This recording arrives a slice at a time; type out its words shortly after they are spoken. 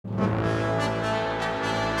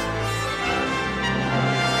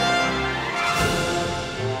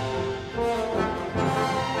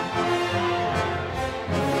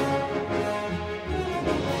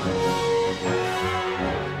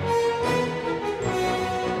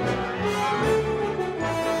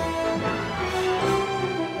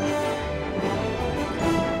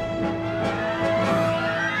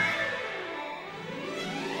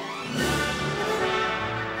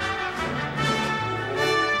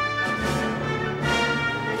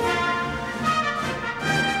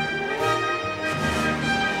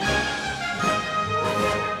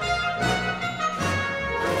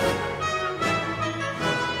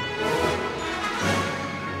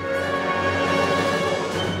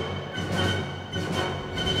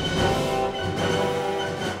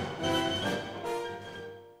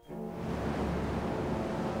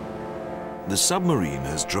The submarine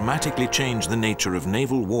has dramatically changed the nature of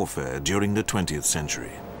naval warfare during the 20th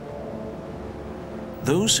century.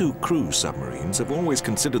 Those who cruise submarines have always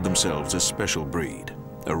considered themselves a special breed,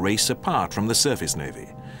 a race apart from the surface navy,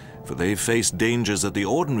 for they've faced dangers that the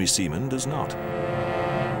ordinary seaman does not.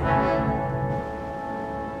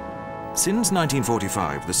 Since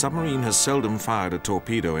 1945, the submarine has seldom fired a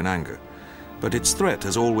torpedo in anger, but its threat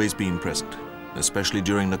has always been present, especially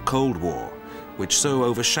during the Cold War, which so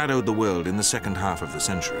overshadowed the world in the second half of the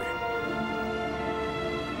century.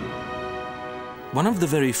 One of the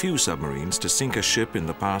very few submarines to sink a ship in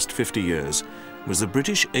the past 50 years was the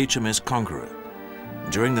British HMS Conqueror.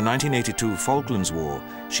 During the 1982 Falklands War,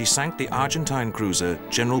 she sank the Argentine cruiser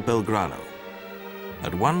General Belgrano.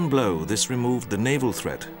 At one blow, this removed the naval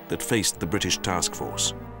threat that faced the British task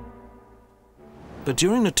force. But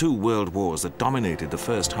during the two world wars that dominated the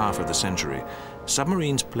first half of the century,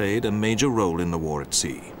 submarines played a major role in the war at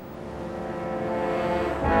sea.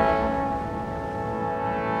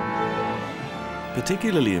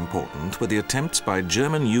 Particularly important were the attempts by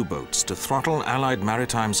German U-boats to throttle Allied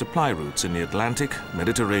maritime supply routes in the Atlantic,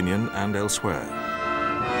 Mediterranean, and elsewhere.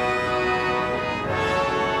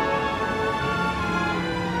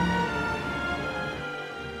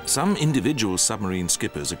 Some individual submarine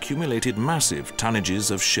skippers accumulated massive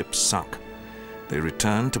tonnages of ships sunk. They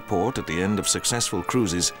returned to port at the end of successful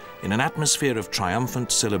cruises in an atmosphere of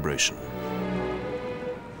triumphant celebration.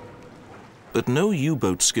 But no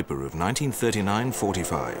U-boat skipper of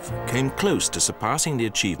 1939-45 came close to surpassing the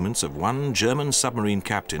achievements of one German submarine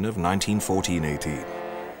captain of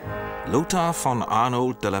 1914-18. Lothar von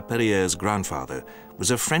Arnold de la Perrière's grandfather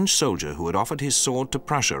was a French soldier who had offered his sword to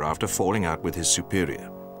Prussia after falling out with his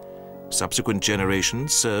superior. Subsequent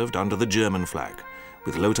generations served under the German flag,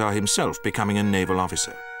 with Lothar himself becoming a naval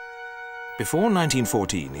officer. Before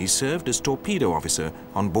 1914, he served as torpedo officer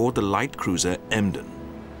on board the light cruiser Emden.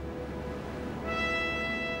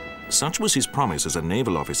 Such was his promise as a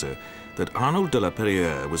naval officer that Arnold de la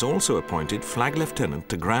Perrière was also appointed flag lieutenant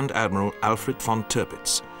to Grand Admiral Alfred von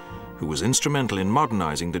Tirpitz, who was instrumental in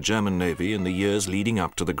modernizing the German Navy in the years leading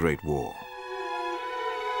up to the Great War.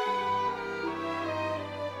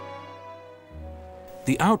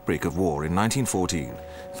 The outbreak of war in 1914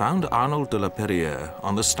 found Arnold de la Perrière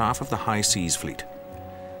on the staff of the High Seas Fleet.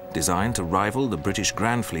 Designed to rival the British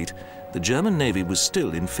Grand Fleet, the German Navy was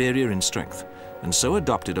still inferior in strength, and so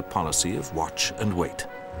adopted a policy of watch and wait.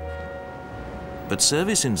 But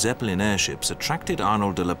service in Zeppelin airships attracted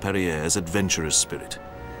Arnold de la Perrière's adventurous spirit.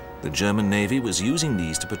 The German Navy was using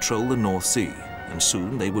these to patrol the North Sea, and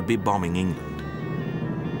soon they would be bombing England.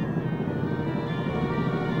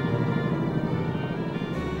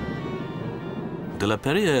 De la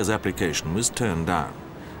Perrière's application was turned down,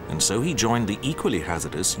 and so he joined the equally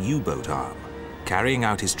hazardous U-boat arm, carrying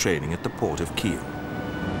out his training at the port of Kiel.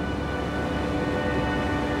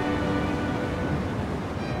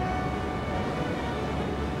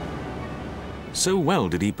 So well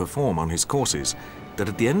did he perform on his courses that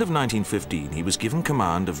at the end of 1915 he was given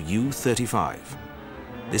command of U-35.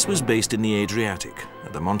 This was based in the Adriatic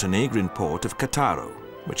at the Montenegrin port of Cattaro,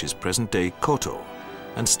 which is present-day Kotor,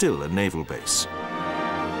 and still a naval base.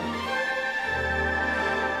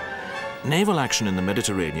 Naval action in the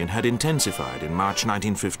Mediterranean had intensified in March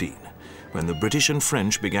 1915, when the British and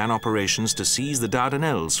French began operations to seize the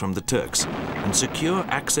Dardanelles from the Turks and secure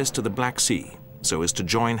access to the Black Sea, so as to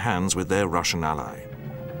join hands with their Russian ally.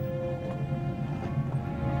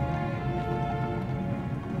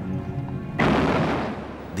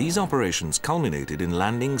 These operations culminated in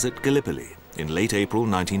landings at Gallipoli in late April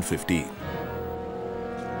 1915.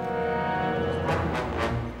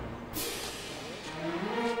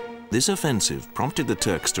 This offensive prompted the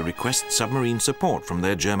Turks to request submarine support from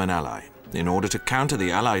their German ally in order to counter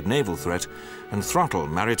the Allied naval threat and throttle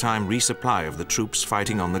maritime resupply of the troops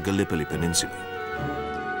fighting on the Gallipoli Peninsula.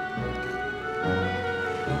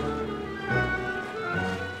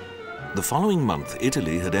 The following month,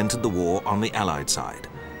 Italy had entered the war on the Allied side,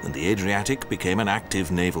 and the Adriatic became an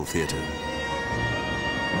active naval theatre.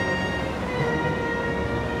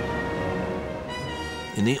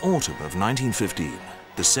 In the autumn of 1915,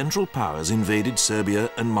 the Central Powers invaded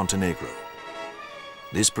Serbia and Montenegro.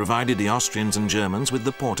 This provided the Austrians and Germans with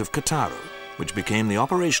the port of Cattaro, which became the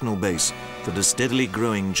operational base for the steadily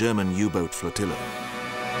growing German U-boat flotilla.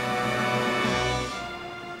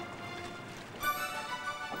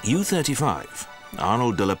 U-35,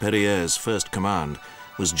 Arnold de la Perrière's first command,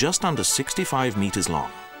 was just under 65 meters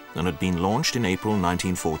long and had been launched in April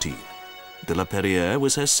 1914. De la Perrière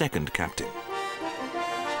was her second captain.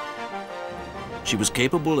 She was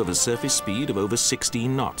capable of a surface speed of over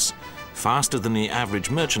 16 knots faster than the average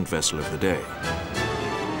merchant vessel of the day.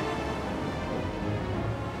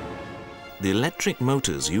 The electric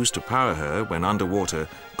motors used to power her when underwater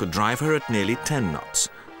could drive her at nearly 10 knots,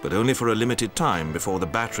 but only for a limited time before the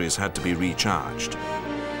batteries had to be recharged.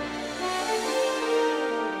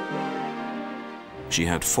 She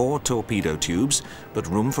had 4 torpedo tubes, but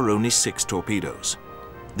room for only 6 torpedoes.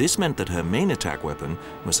 This meant that her main attack weapon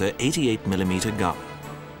was her 88mm gun.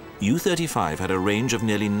 U-35 had a range of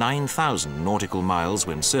nearly 9,000 nautical miles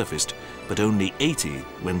when surfaced, but only 80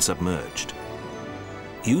 when submerged.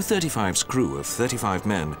 U-35's crew of 35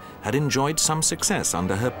 men had enjoyed some success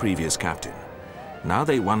under her previous captain. Now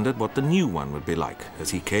they wondered what the new one would be like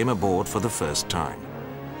as he came aboard for the first time.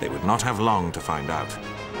 They would not have long to find out.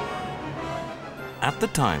 At the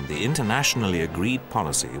time, the internationally agreed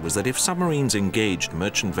policy was that if submarines engaged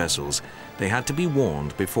merchant vessels, they had to be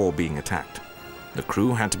warned before being attacked. The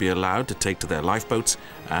crew had to be allowed to take to their lifeboats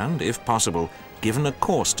and, if possible, given a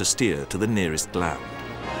course to steer to the nearest land.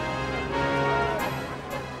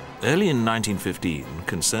 Early in 1915,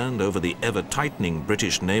 concerned over the ever-tightening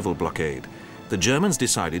British naval blockade, the Germans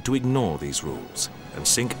decided to ignore these rules and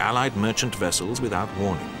sink Allied merchant vessels without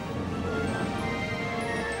warning.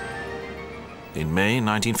 In May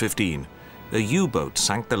 1915, a U-boat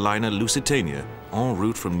sank the liner Lusitania en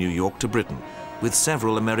route from New York to Britain, with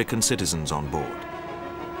several American citizens on board.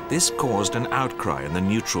 This caused an outcry in the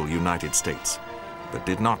neutral United States, but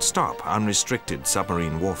did not stop unrestricted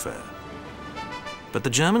submarine warfare. But the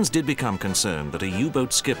Germans did become concerned that a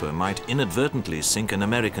U-boat skipper might inadvertently sink an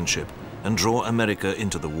American ship and draw America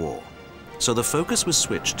into the war. So the focus was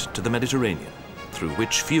switched to the Mediterranean, through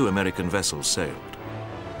which few American vessels sailed.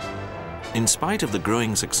 In spite of the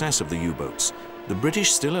growing success of the U-boats, the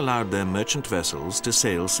British still allowed their merchant vessels to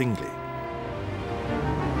sail singly.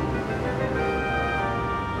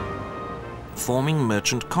 Forming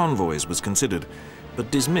merchant convoys was considered,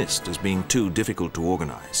 but dismissed as being too difficult to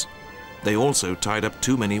organize. They also tied up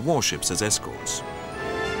too many warships as escorts.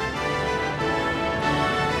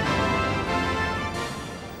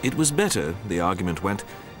 It was better, the argument went,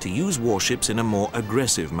 to use warships in a more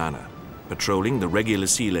aggressive manner, patrolling the regular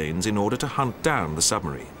sea lanes in order to hunt down the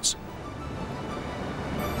submarines.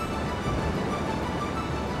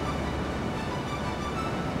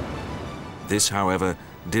 This, however,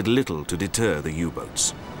 did little to deter the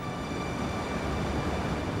U-boats.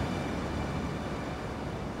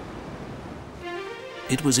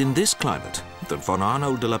 It was in this climate that von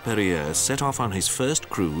Arnold de la Perrière set off on his first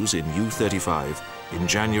cruise in U-35 in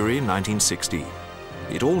January 1916.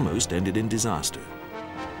 It almost ended in disaster.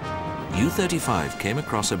 U-35 came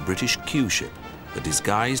across a British Q ship, a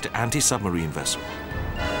disguised anti-submarine vessel.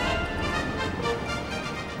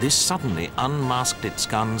 This suddenly unmasked its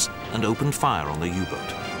guns and opened fire on the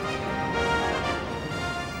U-boat.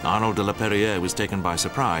 Arnold de la Perrière was taken by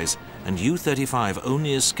surprise, and U-35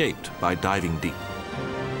 only escaped by diving deep.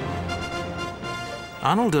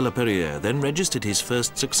 Arnold de la Perrière then registered his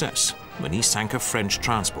first success when he sank a French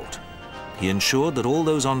transport. He ensured that all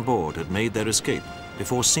those on board had made their escape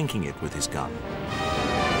before sinking it with his gun.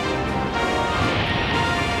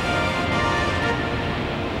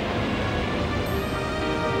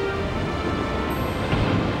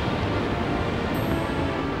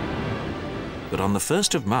 But on the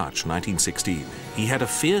 1st of March 1916, he had a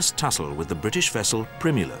fierce tussle with the British vessel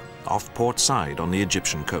Primula off port side on the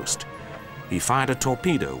Egyptian coast. He fired a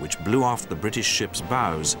torpedo which blew off the British ship's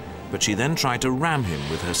bows, but she then tried to ram him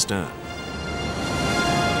with her stern.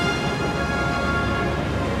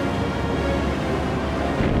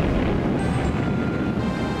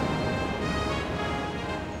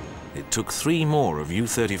 It took 3 more of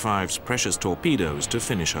U-35's precious torpedoes to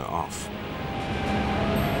finish her off.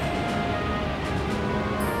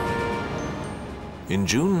 In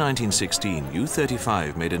June 1916,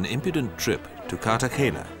 U-35 made an impudent trip to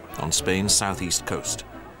Cartagena on Spain's southeast coast.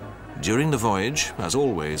 During the voyage, as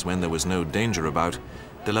always when there was no danger about,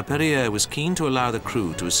 de la Perrière was keen to allow the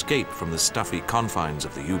crew to escape from the stuffy confines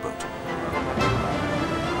of the U-boat.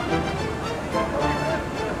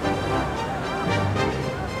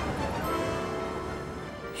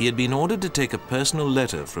 He had been ordered to take a personal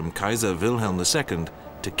letter from Kaiser Wilhelm II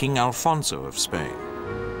to King Alfonso of Spain.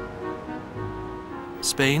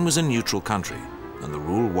 Spain was a neutral country, and the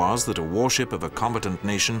rule was that a warship of a combatant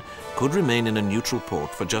nation could remain in a neutral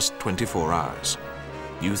port for just 24 hours.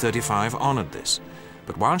 U-35 honored this,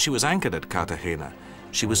 but while she was anchored at Cartagena,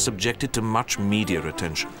 she was subjected to much media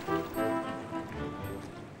attention.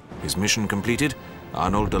 His mission completed,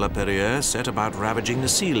 Arnold de la Perrière set about ravaging the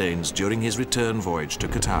sea lanes during his return voyage to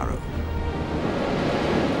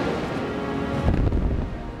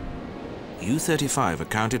U-35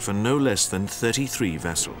 accounted for no less than 33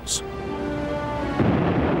 vessels.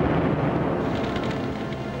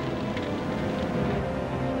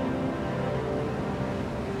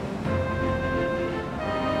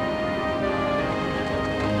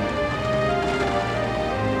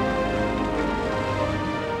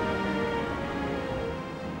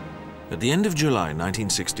 At the end of July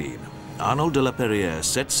 1916, Arnold de la Perrière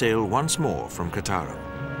set sail once more from Cattaro.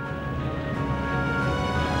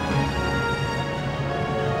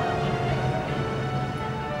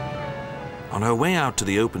 On her way out to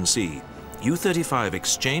the open sea, U-35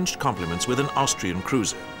 exchanged compliments with an Austrian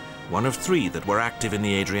cruiser, one of 3 that were active in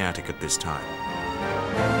the Adriatic at this time.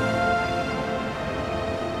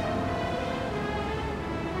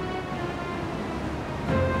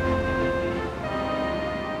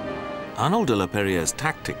 Arnold de la Perrière's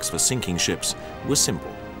tactics for sinking ships were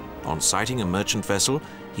simple. On sighting a merchant vessel,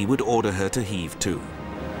 he would order her to heave to.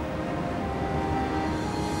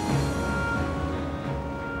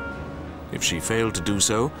 If she failed to do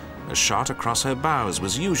so, a shot across her bows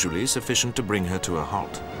was usually sufficient to bring her to a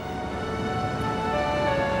halt.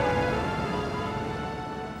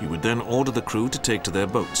 He would then order the crew to take to their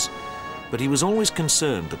boats, but he was always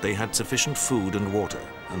concerned that they had sufficient food and water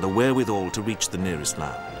and the wherewithal to reach the nearest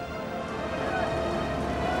land.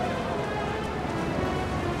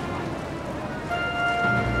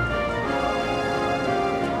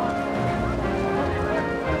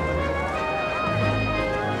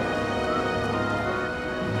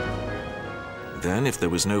 Then, if there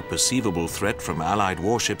was no perceivable threat from Allied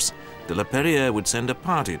warships, de la Perrière would send a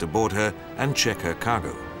party to board her and check her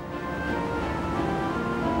cargo.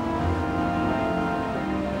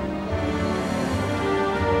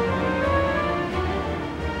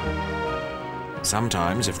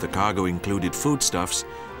 Sometimes, if the cargo included foodstuffs,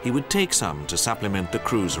 he would take some to supplement the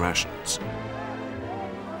crew's rations.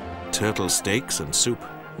 Turtle steaks and soup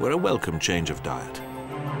were a welcome change of diet.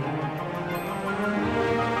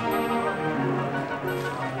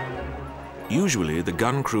 Usually, the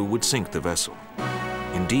gun crew would sink the vessel.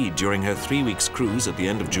 Indeed, during her 3 weeks cruise at the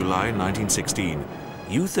end of July 1916,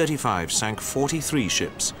 U-35 sank 43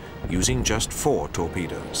 ships, using just 4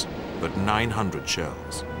 torpedoes, but 900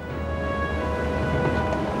 shells.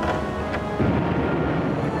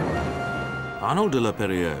 Arnold de la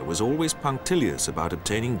Perrière was always punctilious about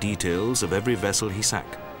obtaining details of every vessel he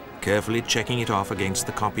sank, carefully checking it off against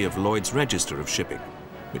the copy of Lloyd's Register of Shipping,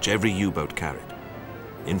 which every U-boat carried.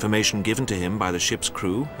 Information given to him by the ship's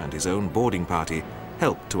crew and his own boarding party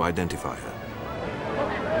helped to identify her.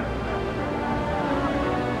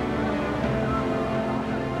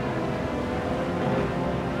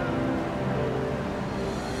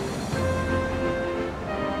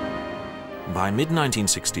 By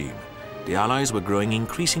mid-1916, the Allies were growing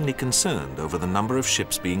increasingly concerned over the number of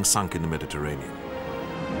ships being sunk in the Mediterranean.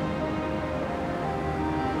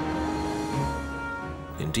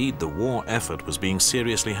 Indeed, the war effort was being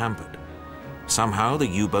seriously hampered. Somehow the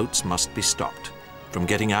U-boats must be stopped from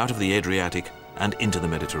getting out of the Adriatic and into the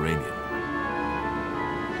Mediterranean.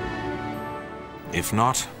 If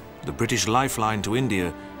not, the British lifeline to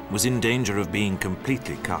India was in danger of being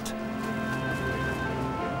completely cut.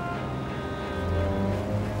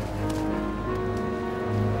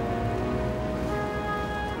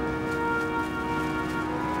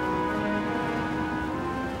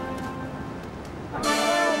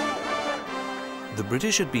 The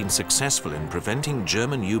British had been successful in preventing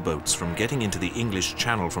German U-boats from getting into the English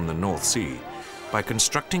Channel from the North Sea by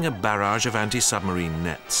constructing a barrage of anti-submarine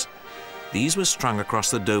nets. These were strung across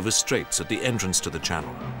the Dover Straits at the entrance to the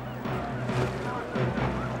channel.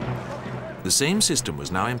 The same system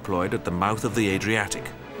was now employed at the mouth of the Adriatic,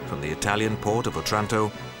 from the Italian port of Otranto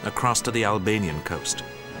across to the Albanian coast.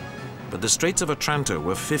 But the Straits of Otranto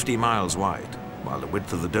were 50 miles wide, while the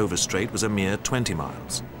width of the Dover Strait was a mere 20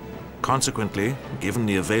 miles. Consequently, given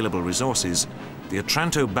the available resources, the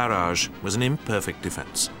Otranto barrage was an imperfect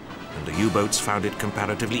defense, and the U-boats found it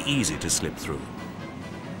comparatively easy to slip through.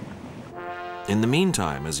 In the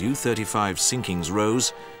meantime, as U-35 sinkings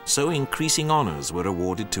rose, so increasing honors were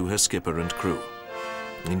awarded to her skipper and crew.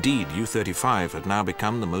 Indeed, U-35 had now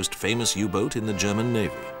become the most famous U-boat in the German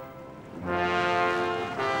Navy.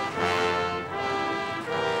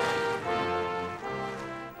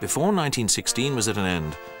 Before 1916 was at an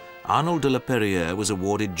end, Arnold de la Perrière was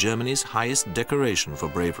awarded Germany's highest decoration for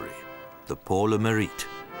bravery, the Pour le Mérite.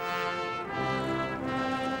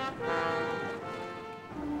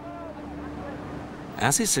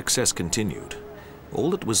 As his success continued,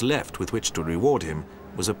 all that was left with which to reward him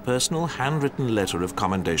was a personal handwritten letter of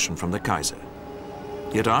commendation from the Kaiser.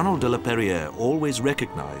 Yet Arnold de la Perrière always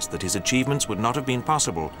recognized that his achievements would not have been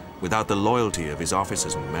possible without the loyalty of his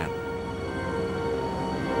officers and men.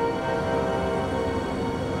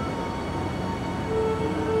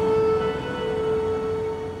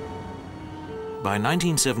 By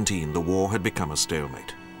 1917, the war had become a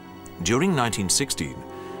stalemate. During 1916,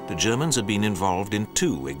 the Germans had been involved in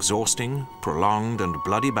two exhausting, prolonged and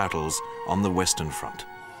bloody battles on the Western Front,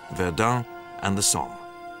 Verdun and the Somme.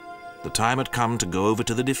 The time had come to go over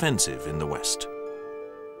to the defensive in the West.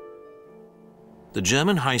 The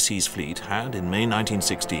German High Seas Fleet had, in May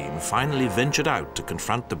 1916, finally ventured out to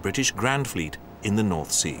confront the British Grand Fleet in the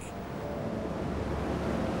North Sea.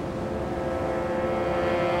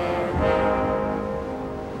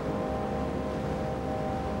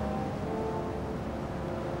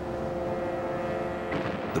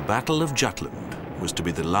 The Battle of Jutland was to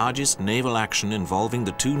be the largest naval action involving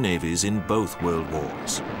the two navies in both world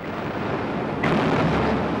wars.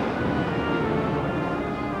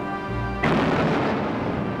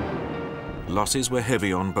 Losses were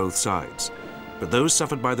heavy on both sides, but those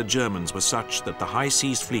suffered by the Germans were such that the High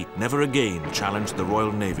Seas Fleet never again challenged the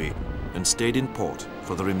Royal Navy and stayed in port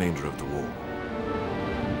for the remainder of the war.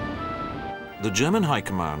 The German High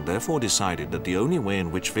Command therefore decided that the only way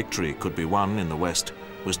in which victory could be won in the West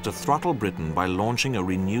was to throttle Britain by launching a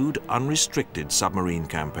renewed, unrestricted submarine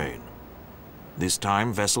campaign. This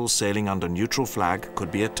time, vessels sailing under neutral flag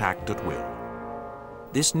could be attacked at will.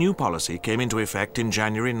 This new policy came into effect in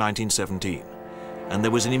January 1917, and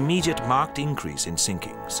there was an immediate marked increase in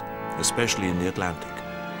sinkings, especially in the Atlantic.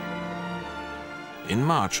 In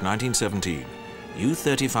March 1917,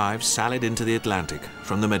 U-35 sallied into the Atlantic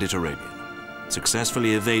from the Mediterranean,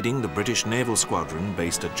 successfully evading the British naval squadron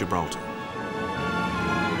based at Gibraltar.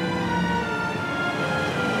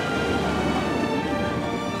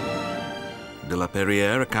 De la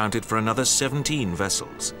Perrière accounted for another 17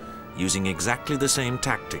 vessels, using exactly the same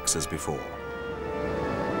tactics as before.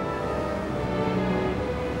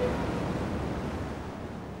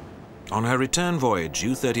 On her return voyage,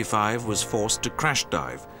 U-35 was forced to crash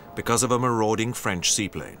dive because of a marauding French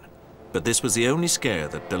seaplane. But this was the only scare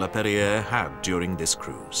that de la Perrière had during this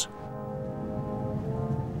cruise.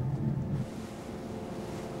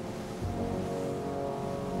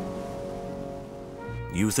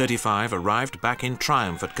 U-35 arrived back in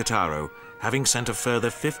triumph at Cattaro, having sent a further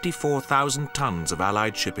 54,000 tons of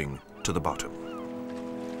Allied shipping to the bottom.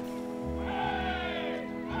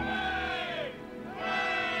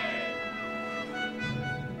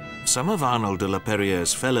 Some of Arnold de la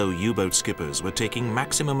Perrière's fellow U-boat skippers were taking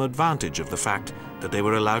maximum advantage of the fact that they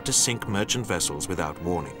were allowed to sink merchant vessels without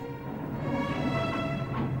warning.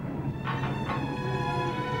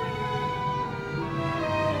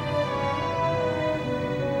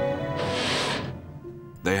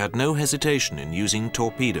 They had no hesitation in using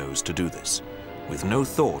torpedoes to do this, with no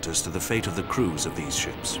thought as to the fate of the crews of these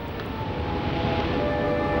ships.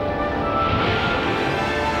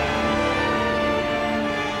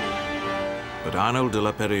 But Arnold de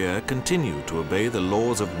la Perrière continued to obey the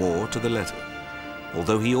laws of war to the letter,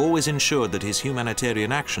 although he always ensured that his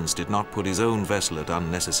humanitarian actions did not put his own vessel at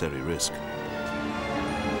unnecessary risk.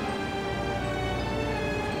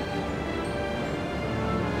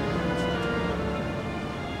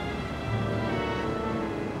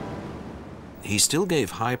 He still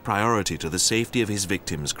gave high priority to the safety of his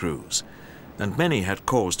victims' crews, and many had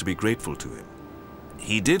cause to be grateful to him.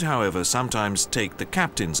 He did, however, sometimes take the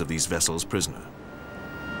captains of these vessels prisoner.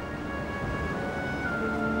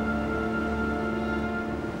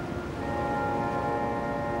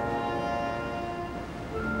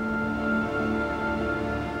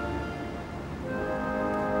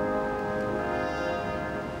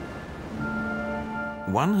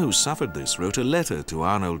 One who suffered this wrote a letter to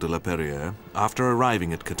Arnold de la Perrière after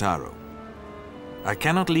arriving at Cattaro. "I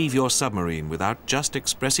cannot leave your submarine without just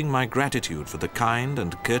expressing my gratitude for the kind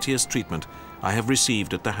and courteous treatment I have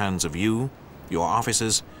received at the hands of you, your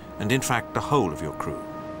officers, and in fact the whole of your crew."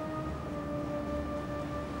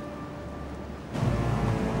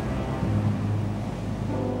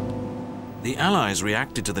 The Allies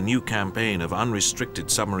reacted to the new campaign of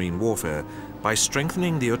unrestricted submarine warfare by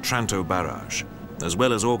strengthening the Otranto barrage, as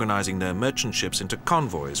well as organizing their merchant ships into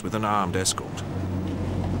convoys with an armed escort.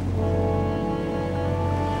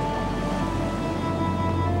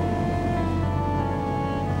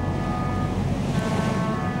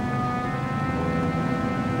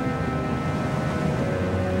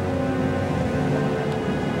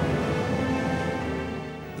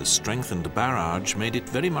 The strengthened barrage made it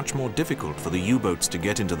very much more difficult for the U-boats to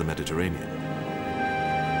get into the Mediterranean.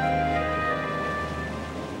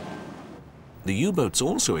 The U-boats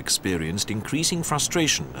also experienced increasing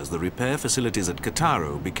frustration as the repair facilities at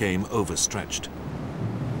Cattaro became overstretched.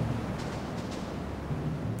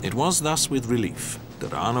 It was thus with relief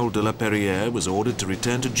that Arnold de la Perrière was ordered to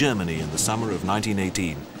return to Germany in the summer of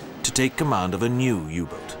 1918 to take command of a new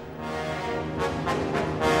U-boat.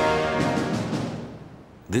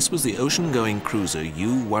 This was the ocean-going cruiser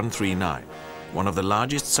U-139, one of the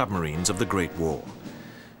largest submarines of the Great War.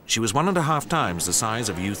 She was 1.5 times the size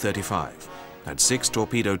of U-35, had 6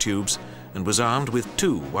 torpedo tubes, and was armed with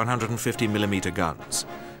 2 150mm guns.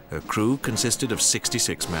 Her crew consisted of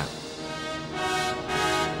 66 men.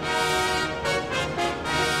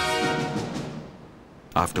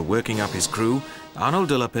 After working up his crew, Arnold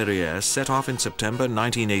de la Perrière set off in September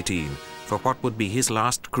 1918 for what would be his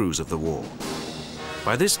last cruise of the war.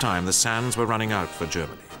 By this time, the sands were running out for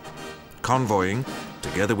Germany. Convoying,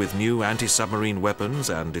 together with new anti-submarine weapons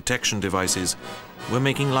and detection devices, were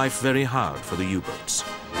making life very hard for the U-boats.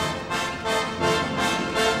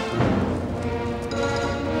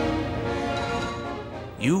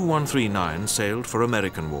 U-139 sailed for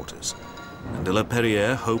American waters, and de la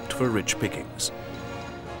Perrière hoped for rich pickings.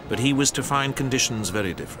 But he was to find conditions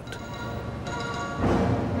very different.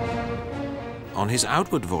 On his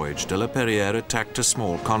outward voyage, de la Perrière attacked a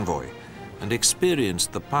small convoy and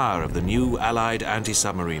experienced the power of the new Allied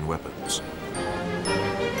anti-submarine weapons.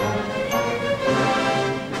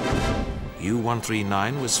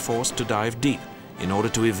 U-139 was forced to dive deep in order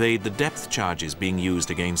to evade the depth charges being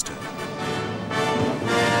used against her.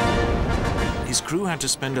 His crew had to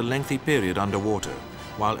spend a lengthy period underwater,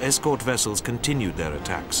 while escort vessels continued their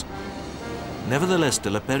attacks. Nevertheless, de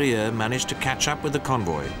la Perrière managed to catch up with the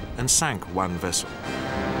convoy and sank one vessel.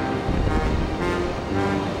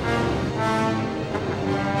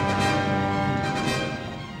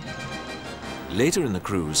 Later in the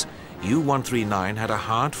cruise, U-139 had a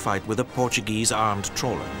hard fight with a Portuguese armed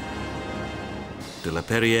trawler. De la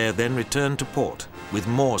Perrière then returned to port with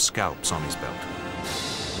more scalps on his belt.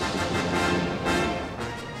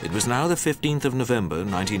 It was now the 15th of November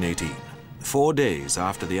 1918, 4 days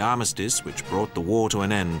after the armistice which brought the war to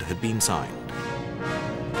an end had been signed.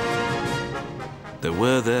 There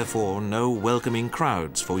were therefore no welcoming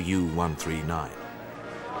crowds for U-139.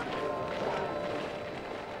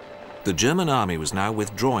 The German army was now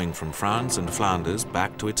withdrawing from France and Flanders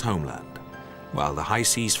back to its homeland, while the High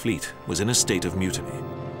Seas Fleet was in a state of mutiny.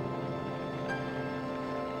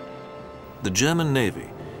 The German Navy,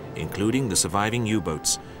 including the surviving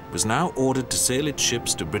U-boats, was now ordered to sail its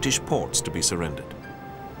ships to British ports to be surrendered.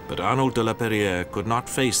 But Arnold de la Perrière could not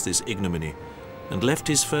face this ignominy and left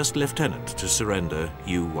his first lieutenant to surrender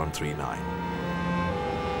U-139.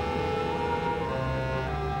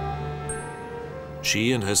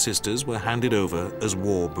 She and her sisters were handed over as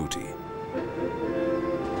war booty.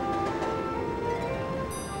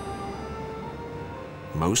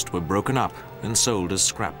 Most were broken up and sold as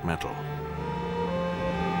scrap metal.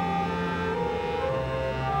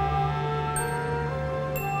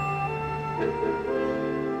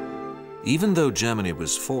 Even though Germany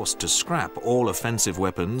was forced to scrap all offensive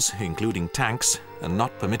weapons, including tanks, and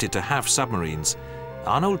not permitted to have submarines,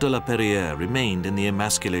 Arnold de la Perrière remained in the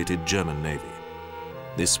emasculated German Navy.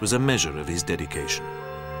 This was a measure of his dedication.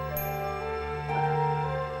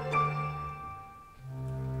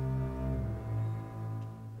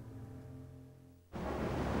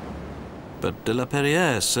 But de la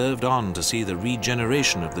Perrière served on to see the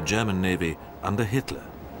regeneration of the German Navy under Hitler.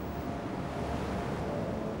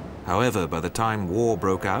 However, by the time war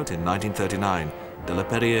broke out in 1939, de la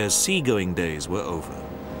Perrière's seagoing days were over.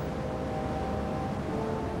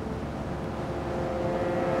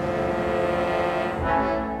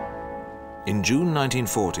 In June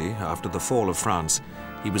 1940, after the fall of France,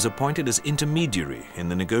 he was appointed as intermediary in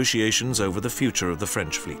the negotiations over the future of the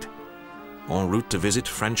French fleet. En route to visit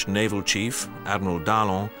French Naval Chief Admiral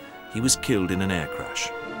Darlan, he was killed in an air crash.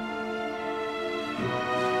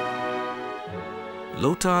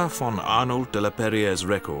 Lothar von Arnold de la Perrière's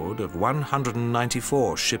record of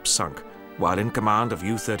 194 ships sunk while in command of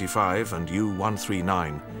U-35 and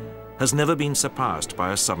U-139 has never been surpassed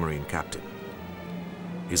by a submarine captain.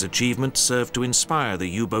 His achievements served to inspire the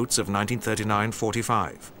U-boats of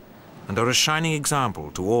 1939-45 and are a shining example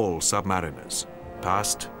to all submariners,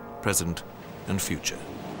 past, present, and future.